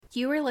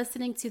You are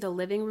listening to the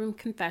Living Room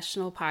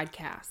Confessional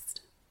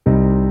podcast.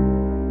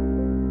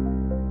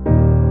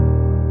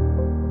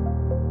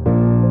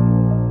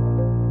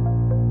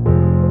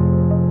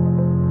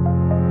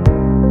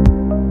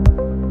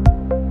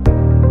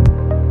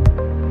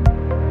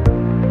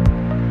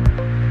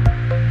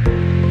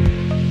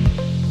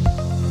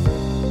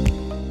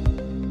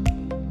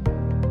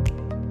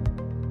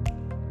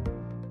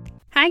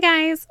 Hi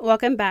guys,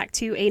 welcome back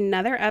to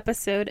another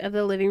episode of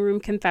the Living Room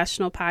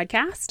Confessional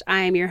podcast. I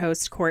am your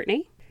host,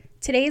 Courtney.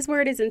 Today's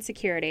word is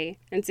insecurity.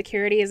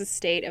 Insecurity is a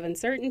state of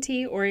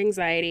uncertainty or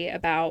anxiety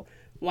about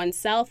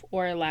oneself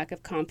or a lack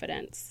of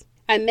confidence.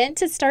 I meant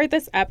to start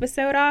this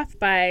episode off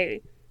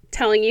by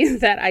telling you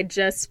that I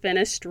just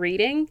finished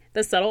reading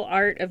The Subtle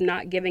Art of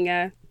Not Giving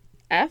a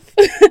F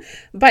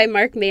by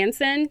Mark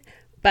Manson,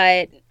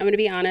 but I'm going to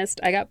be honest,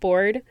 I got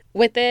bored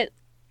with it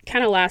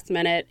kind of last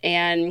minute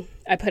and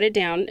I put it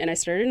down and I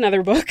started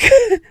another book.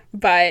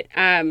 But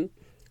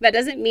that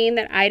doesn't mean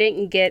that I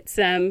didn't get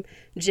some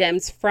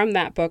gems from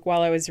that book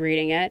while I was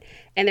reading it.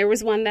 And there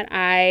was one that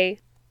I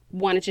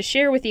wanted to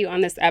share with you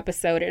on this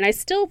episode. And I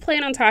still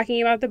plan on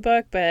talking about the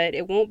book, but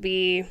it won't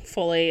be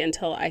fully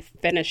until I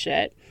finish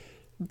it.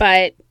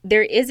 But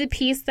there is a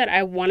piece that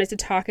I wanted to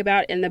talk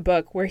about in the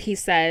book where he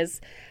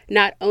says,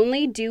 not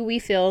only do we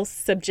feel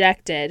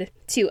subjected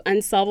to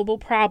unsolvable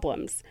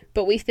problems,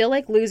 but we feel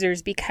like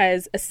losers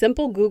because a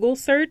simple Google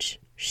search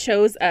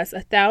shows us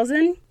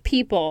 1,000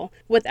 people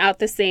without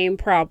the same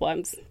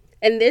problems.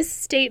 And this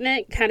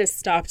statement kind of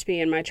stopped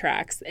me in my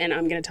tracks, and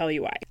I'm going to tell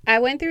you why. I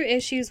went through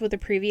issues with a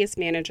previous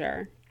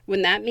manager.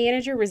 When that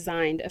manager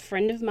resigned, a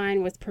friend of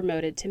mine was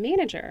promoted to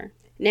manager.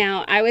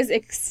 Now, I was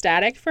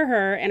ecstatic for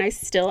her, and I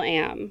still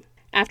am.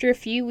 After a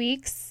few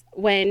weeks,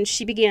 when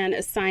she began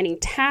assigning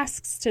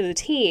tasks to the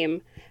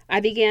team, I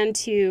began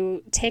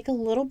to take a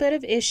little bit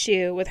of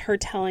issue with her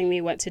telling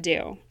me what to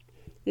do.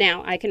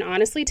 Now, I can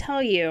honestly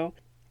tell you,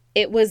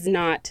 it was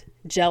not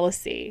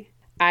jealousy.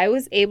 I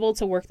was able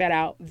to work that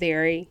out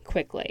very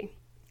quickly.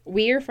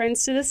 We are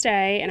friends to this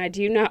day, and I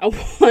do not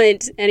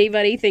want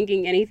anybody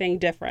thinking anything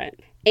different.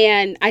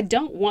 And I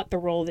don't want the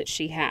role that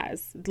she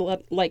has.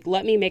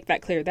 Let me make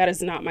that clear. That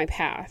is not my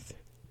path.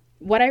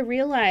 What I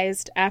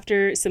realized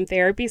after some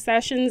therapy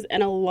sessions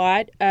and a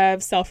lot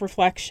of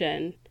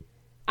self-reflection,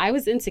 I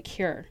was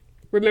insecure.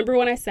 Remember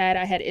when I said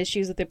I had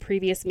issues with the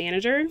previous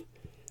manager?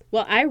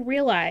 Well, I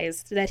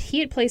realized that he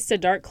had placed a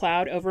dark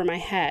cloud over my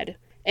head,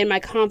 and my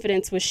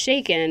confidence was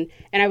shaken,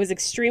 and I was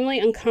extremely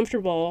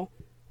uncomfortable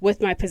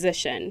with my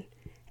position.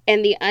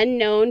 And the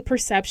unknown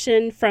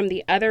perception from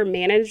the other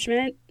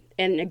management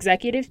and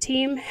executive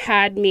team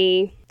had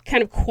me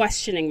kind of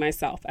questioning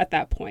myself at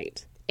that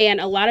point. And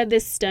a lot of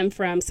this stemmed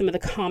from some of the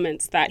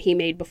comments that he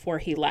made before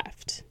he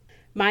left.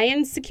 My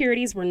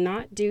insecurities were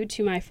not due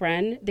to my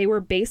friend. They were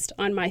based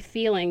on my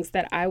feelings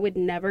that I would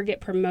never get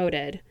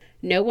promoted.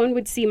 No one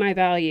would see my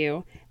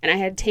value, and I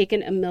had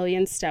taken a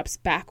million steps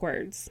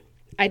backwards.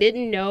 I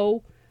didn't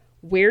know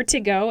where to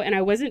go, and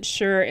I wasn't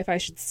sure if I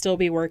should still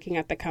be working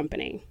at the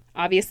company.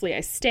 Obviously, I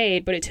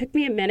stayed, but it took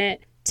me a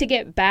minute to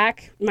get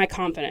back my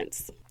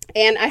confidence.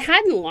 And I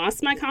hadn't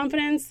lost my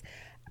confidence.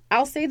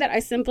 I'll say that I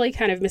simply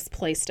kind of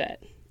misplaced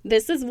it.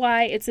 This is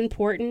why it's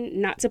important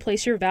not to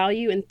place your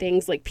value in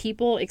things like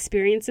people,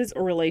 experiences,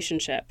 or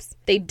relationships.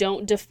 They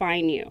don't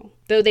define you.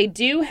 Though they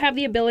do have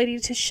the ability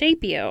to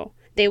shape you,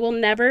 they will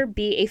never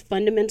be a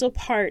fundamental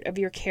part of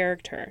your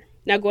character.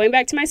 Now, going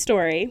back to my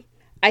story,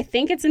 I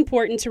think it's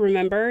important to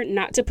remember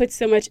not to put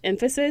so much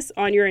emphasis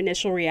on your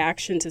initial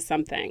reaction to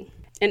something.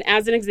 And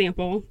as an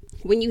example,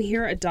 when you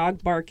hear a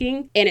dog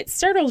barking and it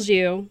startles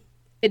you,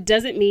 it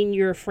doesn't mean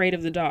you're afraid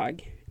of the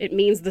dog. It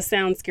means the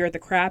sound scared the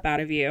crap out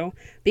of you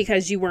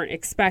because you weren't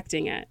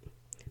expecting it.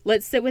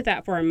 Let's sit with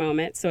that for a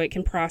moment so it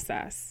can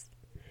process.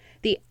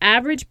 The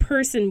average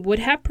person would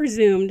have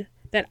presumed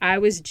that I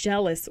was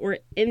jealous or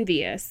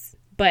envious,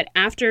 but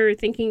after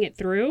thinking it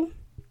through,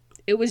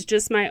 it was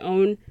just my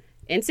own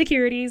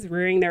insecurities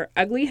rearing their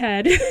ugly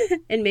head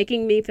and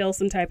making me feel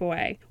some type of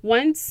way.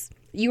 Once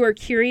you are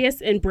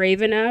curious and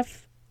brave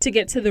enough to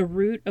get to the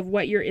root of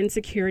what your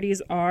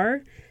insecurities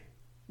are,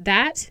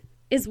 that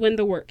is when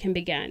the work can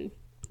begin.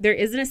 There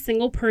isn't a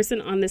single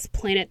person on this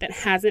planet that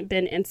hasn't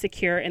been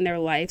insecure in their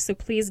life, so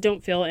please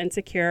don't feel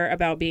insecure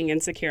about being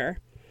insecure.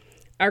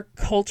 Our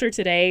culture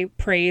today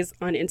preys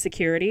on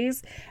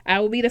insecurities.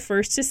 I will be the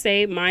first to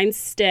say mine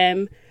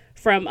stem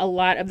from a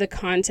lot of the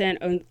content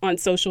on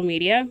social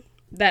media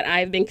that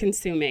I've been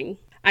consuming.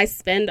 I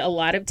spend a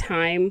lot of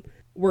time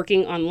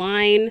working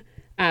online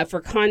for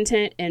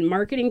content and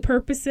marketing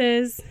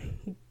purposes.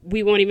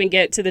 We won't even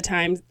get to the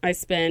time I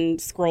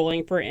spend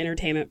scrolling for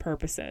entertainment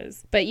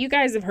purposes. But you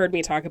guys have heard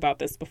me talk about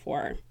this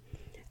before.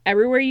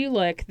 Everywhere you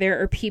look, there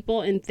are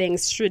people and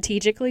things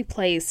strategically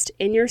placed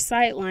in your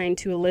sightline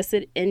to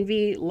elicit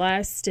envy,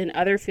 lust, and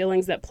other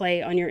feelings that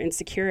play on your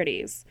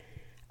insecurities.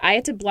 I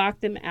had to block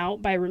them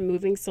out by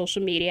removing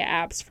social media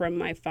apps from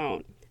my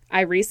phone.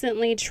 I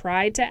recently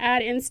tried to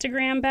add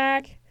Instagram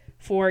back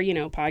for,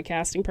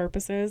 podcasting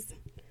purposes,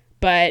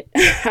 but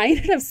I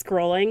ended up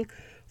scrolling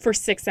for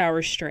 6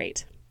 hours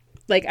straight.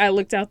 Like, I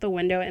looked out the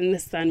window and the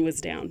sun was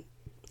down.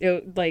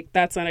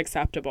 That's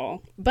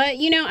unacceptable. But,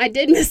 I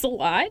did miss a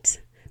lot,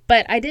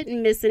 but I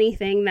didn't miss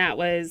anything that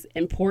was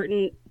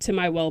important to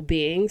my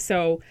well-being.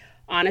 So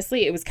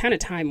honestly, it was kind of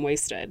time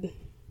wasted.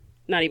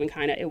 Not even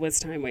kind of, it was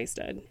time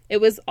wasted.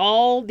 It was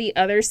all the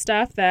other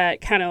stuff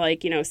that kind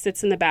of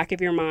sits in the back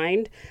of your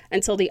mind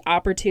until the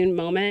opportune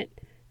moment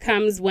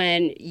comes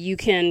when you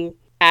can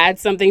add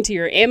something to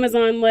your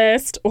Amazon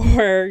list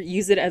or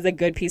use it as a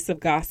good piece of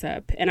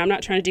gossip. And I'm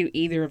not trying to do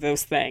either of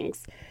those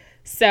things.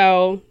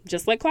 So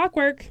just like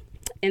clockwork,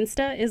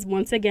 Insta is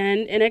once again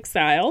in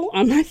exile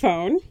on my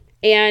phone.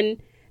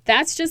 And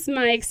that's just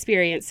my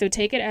experience. So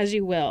take it as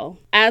you will.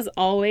 As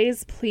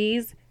always,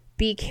 please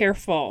be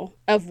careful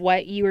of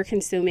what you are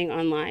consuming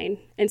online.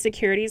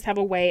 Insecurities have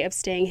a way of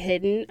staying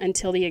hidden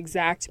until the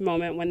exact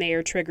moment when they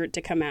are triggered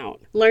to come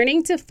out.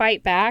 Learning to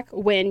fight back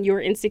when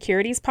your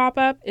insecurities pop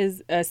up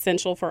is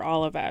essential for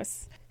all of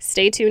us.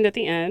 Stay tuned at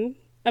the end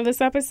of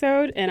this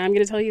episode, and I'm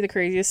going to tell you the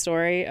craziest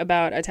story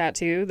about a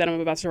tattoo that I'm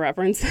about to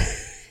reference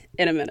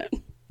in a minute.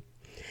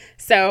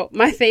 So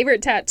my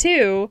favorite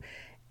tattoo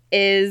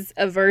is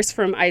a verse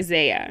from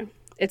Isaiah.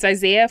 It's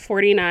Isaiah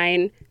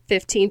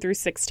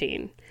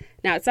 49:15-16.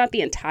 Now, it's not the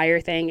entire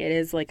thing. It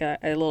is like a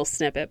little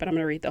snippet, but I'm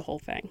going to read the whole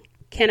thing.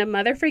 Can a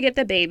mother forget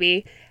the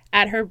baby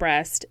at her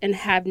breast and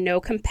have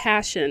no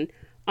compassion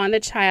on the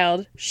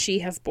child she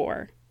has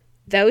bore?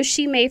 Though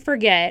she may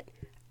forget,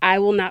 I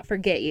will not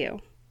forget you.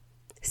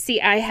 See,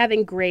 I have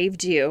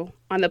engraved you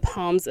on the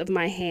palms of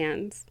my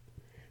hands.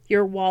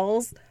 Your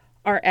walls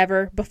are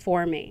ever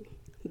before me.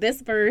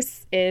 This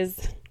verse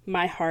is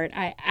my heart.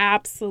 I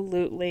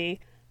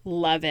absolutely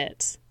love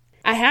it.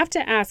 I have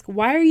to ask,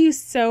 why are you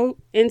so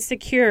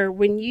insecure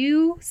when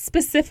you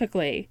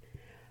specifically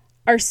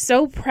are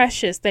so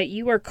precious that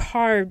you are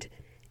carved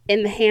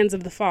in the hands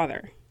of the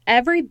Father?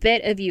 Every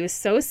bit of you is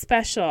so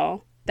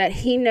special that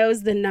He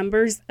knows the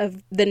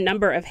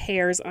number of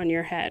hairs on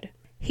your head.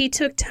 He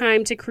took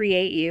time to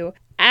create you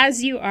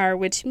as you are,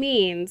 which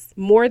means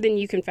more than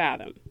you can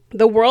fathom.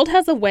 The world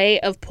has a way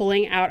of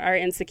pulling out our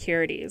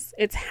insecurities.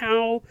 It's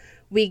how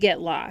we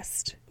get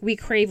lost. We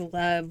crave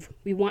love.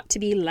 We want to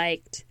be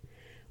liked.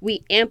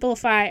 We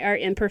amplify our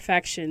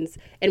imperfections,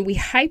 and we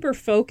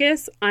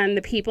hyper-focus on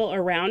the people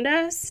around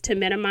us to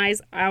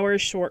minimize our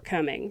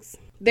shortcomings.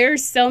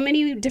 There's so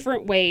many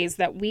different ways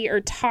that we are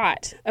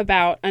taught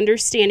about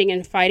understanding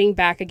and fighting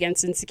back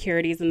against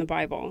insecurities in the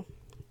Bible.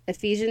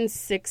 Ephesians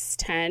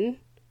 6:10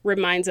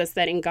 reminds us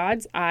that in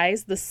God's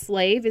eyes, the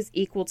slave is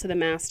equal to the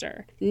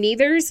master.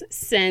 Neither's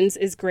sins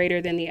is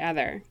greater than the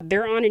other.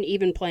 They're on an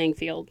even playing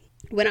field.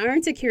 When our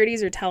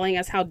insecurities are telling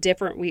us how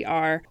different we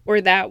are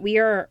or that we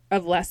are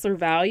of lesser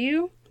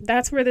value,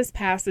 that's where this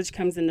passage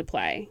comes into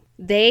play.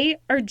 They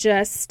are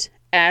just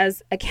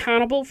as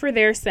accountable for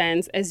their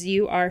sins as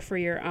you are for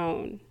your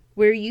own.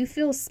 Where you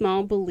feel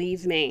small,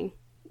 believe me,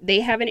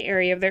 they have an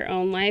area of their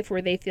own life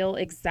where they feel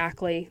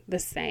exactly the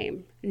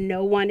same.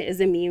 No one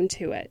is immune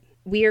to it.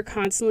 We are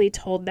constantly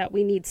told that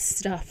we need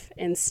stuff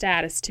and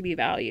status to be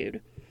valued.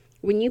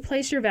 When you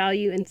place your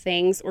value in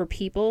things or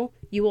people,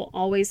 you will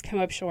always come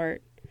up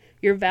short.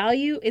 Your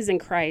value is in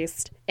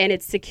Christ, and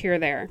it's secure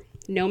there.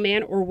 No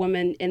man or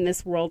woman in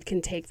this world can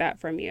take that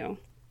from you.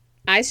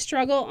 I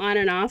struggle on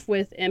and off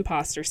with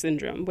imposter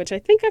syndrome, which I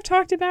think I've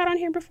talked about on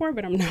here before,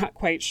 but I'm not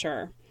quite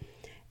sure.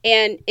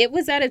 And it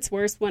was at its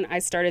worst when I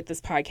started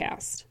this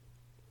podcast.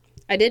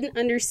 I didn't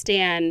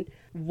understand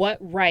what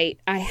right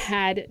I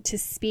had to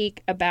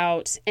speak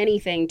about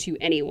anything to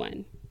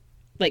anyone.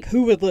 Like,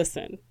 who would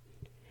listen?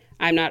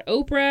 I'm not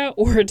Oprah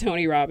or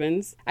Tony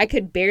Robbins. I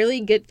could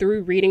barely get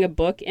through reading a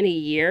book in a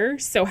year,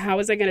 so how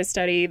was I going to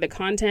study the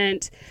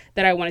content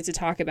that I wanted to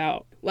talk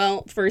about?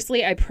 Well,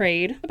 firstly, I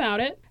prayed about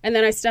it, and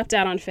then I stepped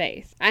out on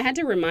faith. I had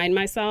to remind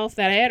myself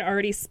that I had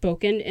already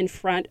spoken in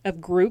front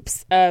of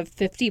groups of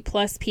 50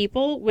 plus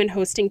people when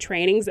hosting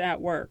trainings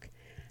at work.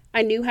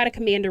 I knew how to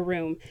command a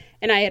room,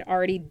 and I had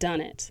already done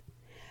it.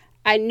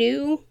 I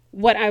knew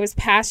what I was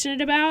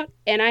passionate about,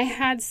 and I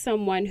had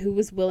someone who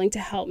was willing to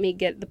help me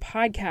get the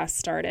podcast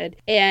started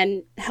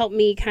and help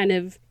me kind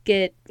of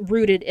get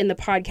rooted in the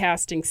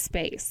podcasting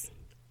space.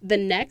 The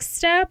next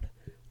step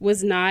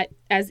was not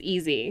as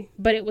easy,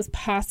 but it was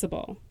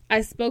possible.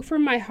 I spoke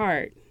from my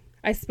heart.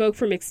 I spoke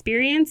from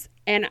experience,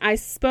 and I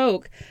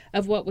spoke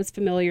of what was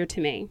familiar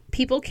to me.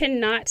 People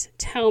cannot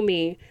tell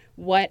me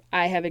what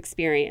I have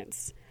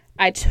experienced.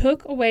 I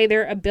took away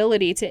their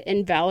ability to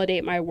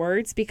invalidate my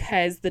words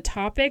because the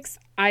topics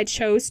I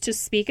chose to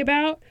speak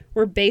about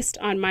were based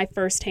on my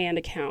firsthand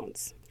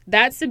accounts.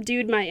 That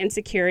subdued my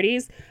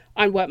insecurities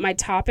on what my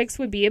topics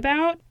would be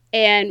about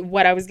and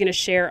what I was going to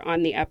share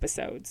on the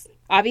episodes.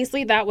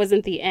 Obviously, that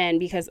wasn't the end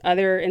because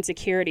other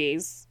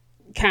insecurities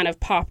kind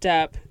of popped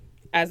up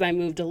as I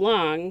moved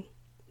along,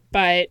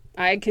 but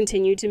I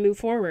continued to move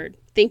forward.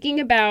 Thinking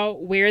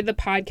about where the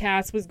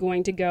podcast was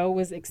going to go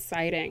was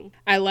exciting.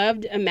 I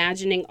loved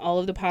imagining all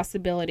of the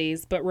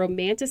possibilities, but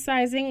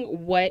romanticizing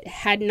what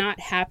had not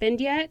happened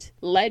yet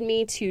led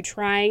me to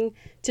trying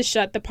to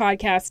shut the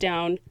podcast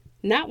down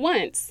not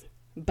once,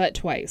 but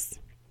twice.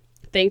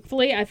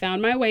 Thankfully, I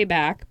found my way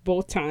back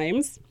both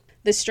times.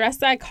 The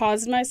stress I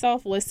caused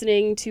myself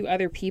listening to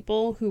other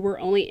people who were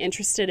only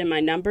interested in my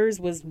numbers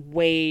was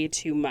way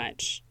too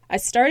much. I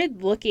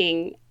started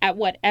looking at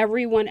what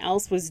everyone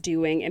else was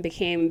doing and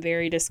became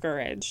very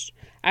discouraged.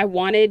 I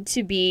wanted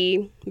to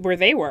be where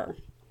they were.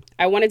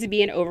 I wanted to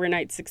be an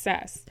overnight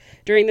success.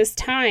 During this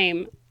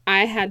time,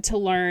 I had to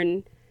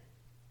learn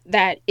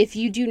that if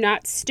you do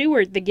not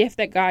steward the gift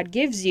that God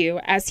gives you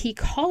as He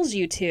calls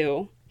you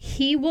to,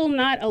 He will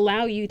not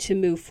allow you to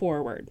move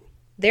forward.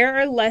 There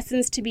are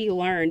lessons to be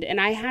learned, and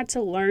I had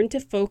to learn to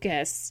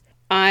focus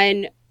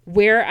on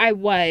where I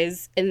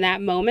was in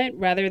that moment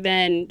rather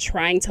than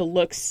trying to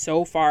look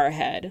so far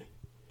ahead.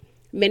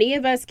 Many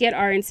of us get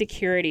our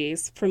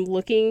insecurities from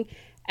looking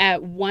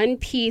at one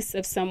piece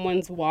of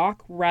someone's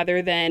walk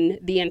rather than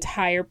the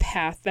entire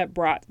path that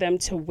brought them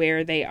to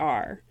where they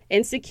are.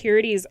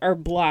 Insecurities are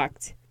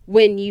blocked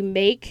when you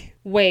make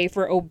way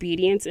for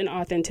obedience and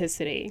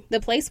authenticity. The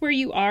place where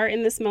you are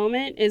in this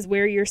moment is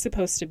where you're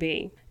supposed to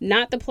be,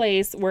 not the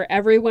place where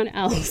everyone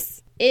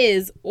else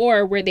is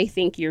or where they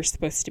think you're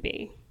supposed to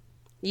be.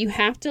 You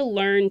have to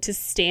learn to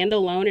stand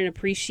alone and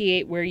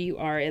appreciate where you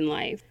are in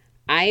life.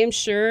 I am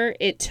sure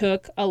it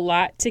took a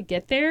lot to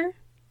get there,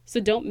 so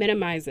don't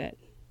minimize it.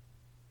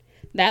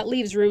 That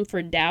leaves room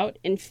for doubt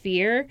and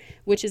fear,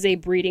 which is a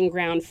breeding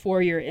ground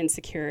for your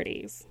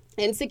insecurities.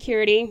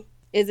 Insecurity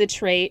is a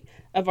trait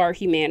of our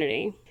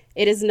humanity.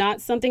 It is not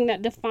something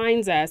that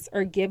defines us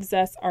or gives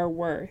us our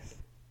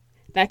worth.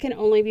 That can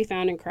only be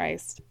found in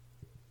Christ.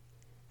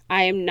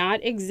 I am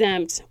not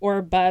exempt or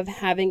above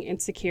having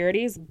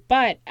insecurities,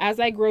 but as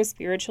I grow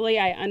spiritually,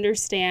 I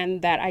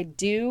understand that I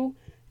do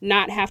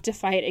not have to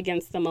fight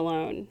against them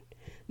alone.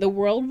 The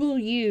world will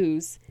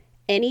use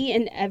any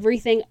and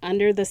everything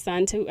under the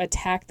sun to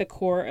attack the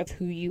core of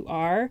who you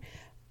are,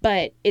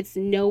 but it's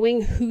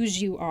knowing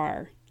whose you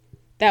are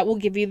that will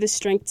give you the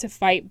strength to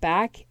fight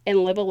back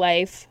and live a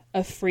life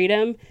of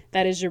freedom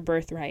that is your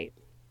birthright.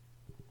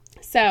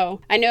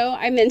 So I know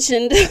I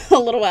mentioned a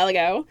little while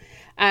ago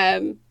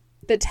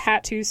the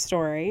tattoo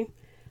story,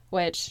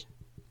 which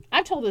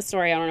I've told this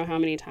story I don't know how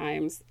many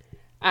times.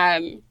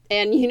 And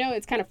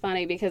it's kind of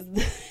funny because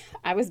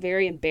I was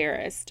very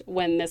embarrassed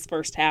when this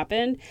first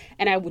happened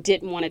and I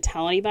didn't want to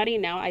tell anybody.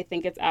 Now I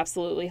think it's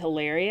absolutely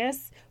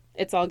hilarious.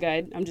 It's all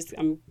good. I'm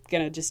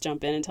going to just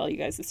jump in and tell you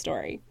guys the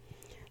story.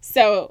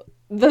 So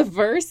the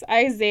verse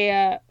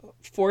Isaiah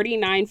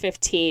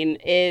 49:15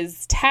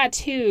 is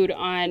tattooed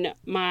on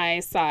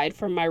my side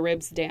from my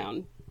ribs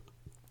down.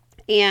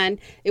 And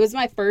it was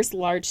my first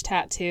large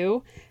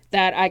tattoo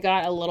that I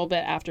got a little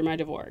bit after my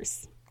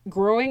divorce.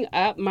 Growing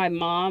up, my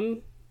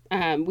mom,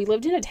 we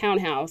lived in a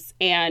townhouse,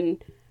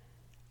 and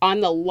on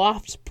the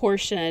loft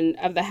portion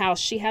of the house,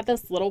 she had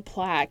this little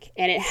plaque,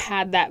 and it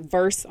had that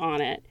verse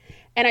on it.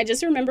 And I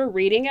just remember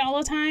reading it all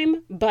the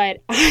time,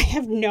 but I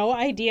have no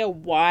idea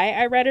why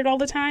I read it all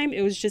the time.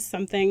 It was just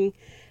something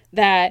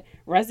that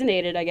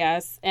resonated, I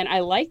guess, and I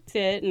liked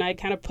it, and I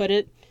kind of put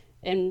it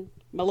in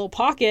my little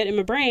pocket in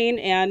my brain,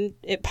 and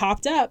it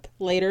popped up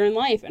later in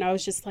life, and I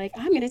was just like,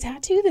 I'm going to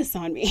tattoo this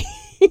on me.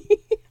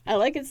 I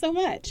like it so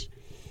much.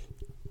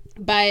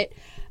 But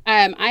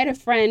I had a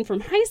friend from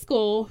high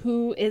school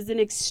who is an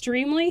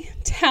extremely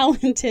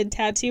talented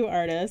tattoo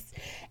artist.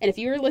 And if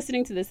you were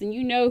listening to this and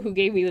you know who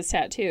gave me this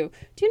tattoo,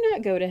 do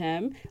not go to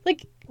him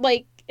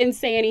and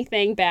say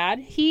anything bad.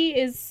 He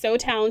is so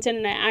talented,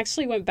 and I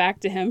actually went back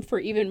to him for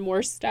even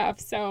more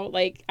stuff. So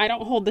I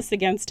don't hold this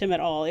against him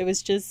at all. It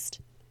was just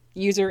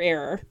user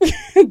error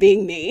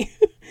being me.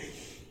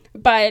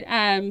 But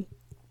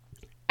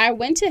I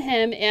went to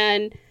him,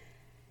 and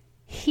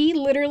he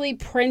literally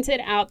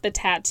printed out the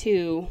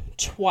tattoo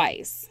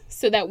twice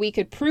so that we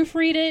could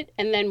proofread it,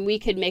 and then we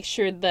could make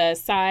sure the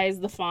size,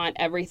 the font,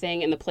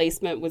 everything, and the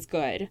placement was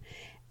good.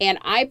 And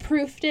I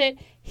proofed it.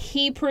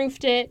 He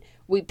proofed it.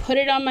 We put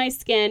it on my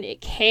skin.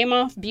 It came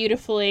off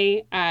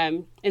beautifully.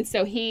 And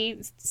so he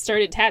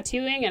started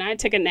tattooing, and I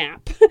took a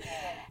nap.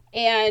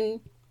 And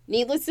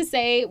needless to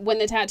say, when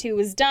the tattoo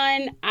was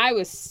done, I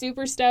was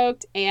super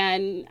stoked,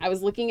 and I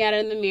was looking at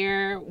it in the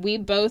mirror. We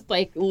both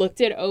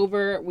looked it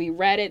over. We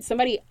read it.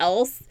 Somebody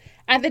else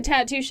at the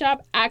tattoo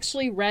shop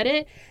actually read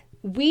it.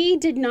 We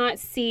did not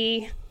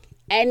see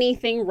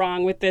anything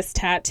wrong with this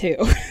tattoo.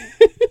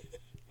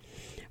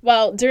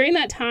 Well, during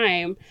that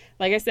time,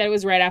 like I said, it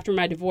was right after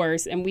my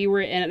divorce, and we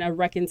were in a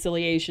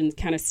reconciliation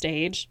kind of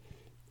stage.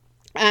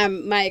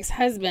 My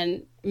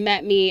ex-husband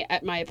met me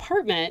at my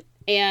apartment,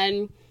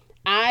 and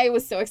I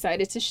was so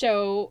excited to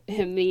show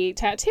him the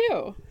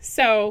tattoo.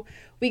 So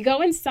we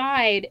go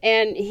inside,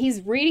 and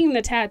he's reading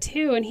the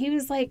tattoo, and he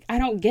was like, I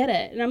don't get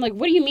it. And I'm like,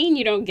 what do you mean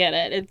you don't get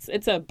it?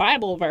 It's a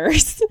Bible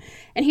verse.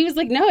 And he was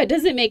like, no, it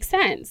doesn't make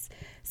sense.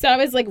 So I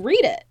was like,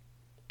 read it.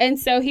 And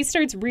so he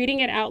starts reading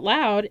it out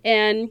loud,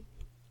 and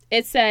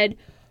it said,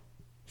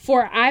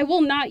 for I will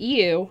not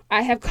you,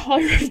 I have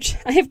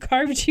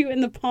carved you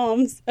in the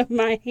palms of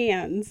my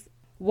hands.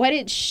 What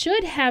it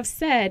should have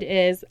said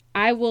is,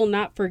 I will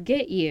not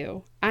forget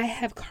you. I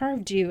have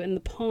carved you in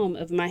the palm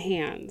of my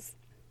hands.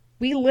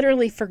 We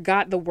literally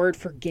forgot the word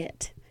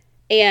forget.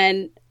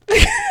 And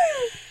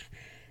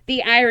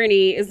the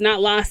irony is not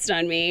lost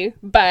on me,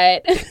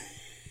 but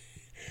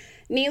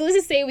needless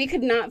to say, we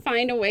could not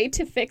find a way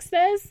to fix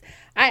this.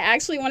 I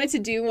actually wanted to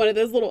do one of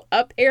those little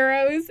up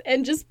arrows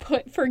and just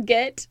put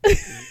forget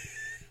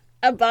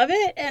above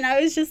it. And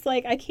I was just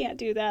like, I can't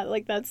do that.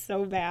 Like, that's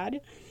so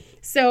bad.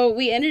 So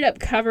we ended up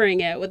covering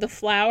it with a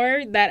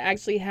flower that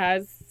actually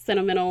has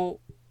sentimental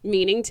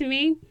meaning to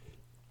me.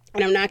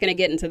 And I'm not going to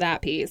get into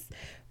that piece.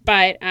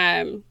 But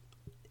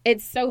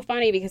it's so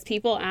funny because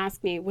people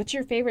ask me, what's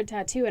your favorite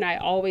tattoo? And I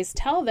always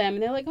tell them,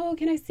 and they're like, oh,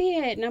 can I see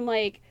it? And I'm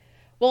like,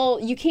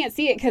 well, you can't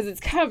see it because it's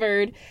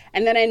covered.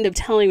 And then I end up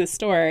telling the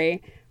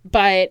story.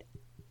 But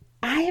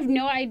I have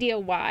no idea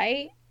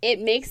why. It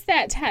makes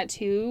that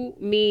tattoo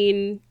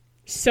mean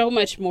so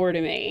much more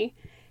to me.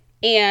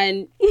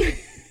 And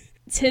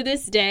to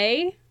this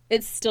day,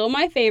 it's still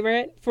my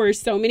favorite for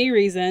so many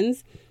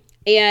reasons.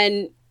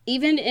 And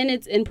even in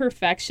its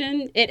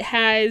imperfection, it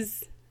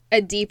has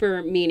a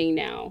deeper meaning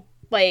now.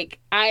 Like,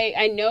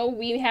 I know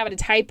we have a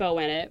typo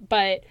in it,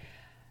 but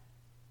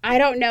I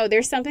don't know.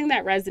 There's something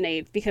that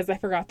resonates because I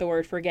forgot the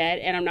word forget,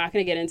 and I'm not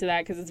going to get into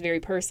that because it's very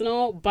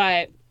personal.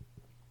 But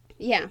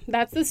yeah,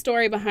 that's the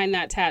story behind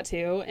that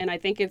tattoo. And I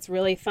think it's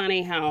really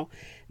funny how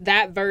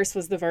that verse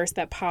was the verse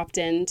that popped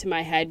into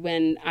my head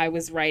when I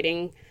was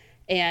writing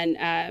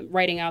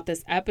out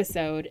this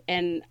episode.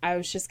 And I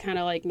was just kind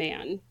of like,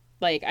 man,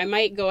 like, I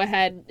might go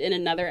ahead in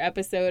another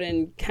episode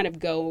and kind of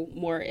go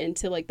more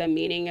into like the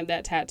meaning of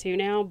that tattoo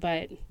now.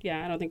 But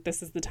yeah, I don't think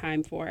this is the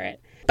time for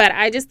it. But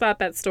I just thought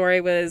that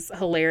story was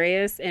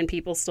hilarious, and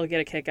people still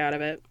get a kick out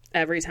of it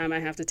every time I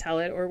have to tell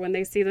it or when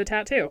they see the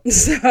tattoo.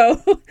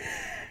 So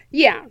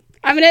yeah,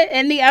 I'm going to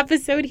end the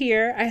episode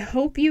here. I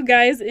hope you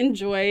guys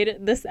enjoyed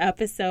this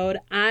episode.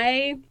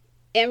 I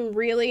am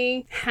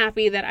really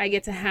happy that I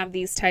get to have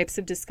these types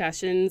of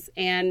discussions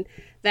and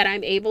that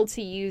I'm able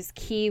to use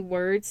key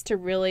words to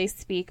really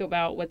speak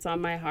about what's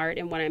on my heart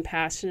and what I'm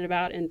passionate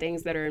about and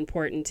things that are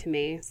important to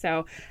me.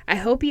 So I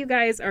hope you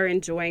guys are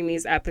enjoying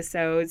these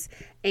episodes,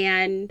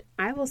 and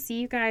I will see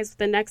you guys with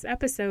the next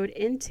episode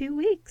in 2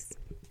 weeks.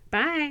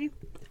 Bye.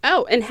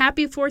 Oh, and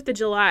happy 4th of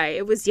July.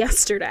 It was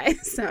yesterday.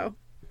 So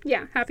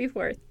yeah, happy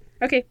 4th.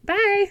 Okay,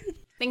 bye.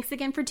 Thanks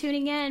again for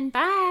tuning in.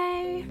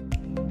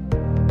 Bye.